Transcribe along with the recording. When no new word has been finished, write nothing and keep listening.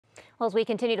Well, as we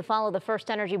continue to follow the First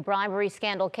Energy bribery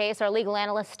scandal case, our legal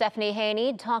analyst Stephanie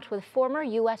Haney talked with former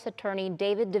U.S. Attorney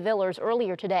David DeVillers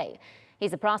earlier today.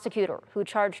 He's the prosecutor who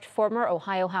charged former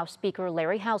Ohio House Speaker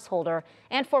Larry Householder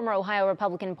and former Ohio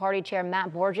Republican Party Chair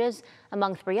Matt Borges,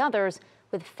 among three others,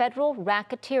 with federal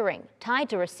racketeering tied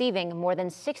to receiving more than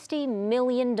 $60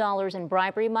 million in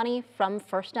bribery money from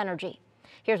First Energy.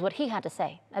 Here's what he had to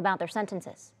say about their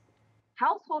sentences.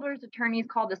 Householder's attorneys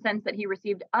called the sentence that he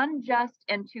received unjust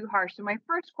and too harsh. So my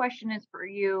first question is for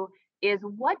you is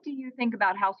what do you think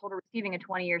about Householder receiving a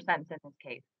 20-year sentence in this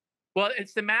case? Well,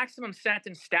 it's the maximum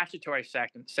sentence, statutory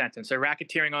sentence. So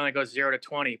racketeering only goes 0 to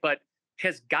 20, but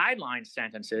his guideline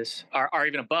sentences are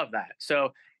even above that.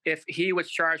 So if he was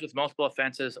charged with multiple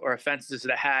offenses or offenses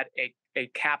that had a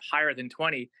cap higher than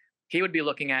 20, he would be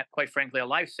looking at, quite frankly, a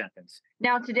life sentence.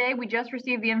 Now, today we just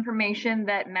received the information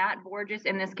that Matt Borges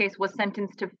in this case was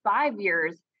sentenced to 5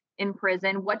 years in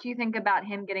prison. What do you think about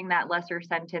him getting that lesser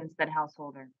sentence than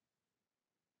Householder?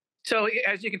 So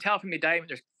as you can tell from the indictment,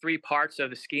 there's three parts of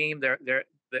the scheme.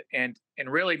 And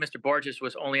really, Mr. Borges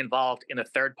was only involved in the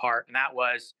third part, and that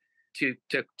was to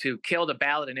kill the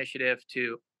ballot initiative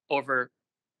to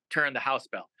overturn the House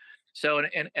bill. So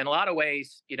in a lot of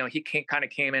ways, he kind of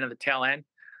came in at the tail end.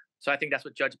 So I think that's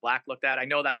what Judge Black looked at. I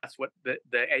know that's what the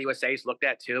AUSAs looked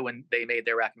at too when they made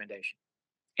their recommendation.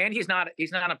 And he's not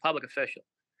a public official.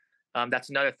 That's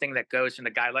another thing that goes in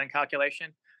the guideline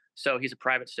calculation. So he's a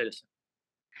private citizen.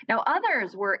 Now,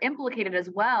 others were implicated as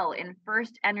well in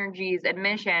First Energy's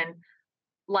admission,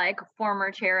 like former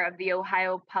chair of the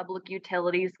Ohio Public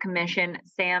Utilities Commission,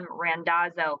 Sam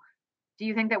Randazzo. Do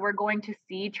you think that we're going to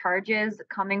see charges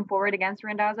coming forward against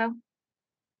Randazzo?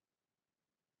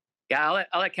 Yeah,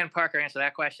 I'll let Ken Parker answer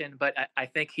that question, but I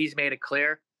think he's made it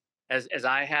clear, as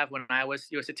I have when I was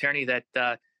U.S. Attorney, that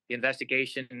the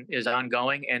investigation is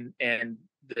ongoing, and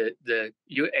the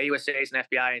AUSAs and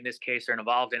FBI in this case are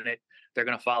involved in it. They're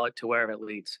going to follow it to wherever it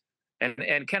leads.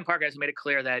 And Ken Parker has made it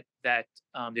clear that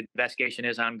the investigation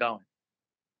is ongoing.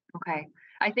 Okay.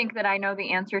 I think that I know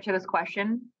the answer to this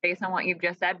question based on what you've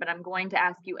just said, but I'm going to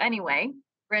ask you anyway.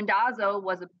 Randazzo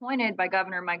was appointed by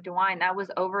Governor Mike DeWine. That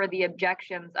was over the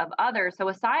objections of others. So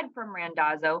aside from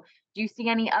Randazzo, do you see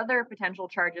any other potential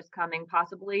charges coming,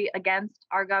 possibly against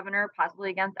our governor, possibly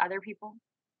against other people?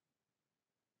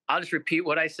 I'll just repeat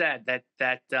what I said,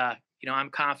 that I'm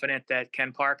confident that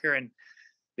Ken Parker and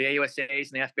the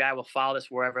AUSAs and the FBI will follow this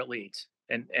wherever it leads.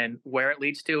 And where it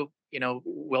leads to,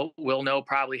 we'll know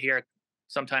probably here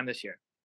sometime this year.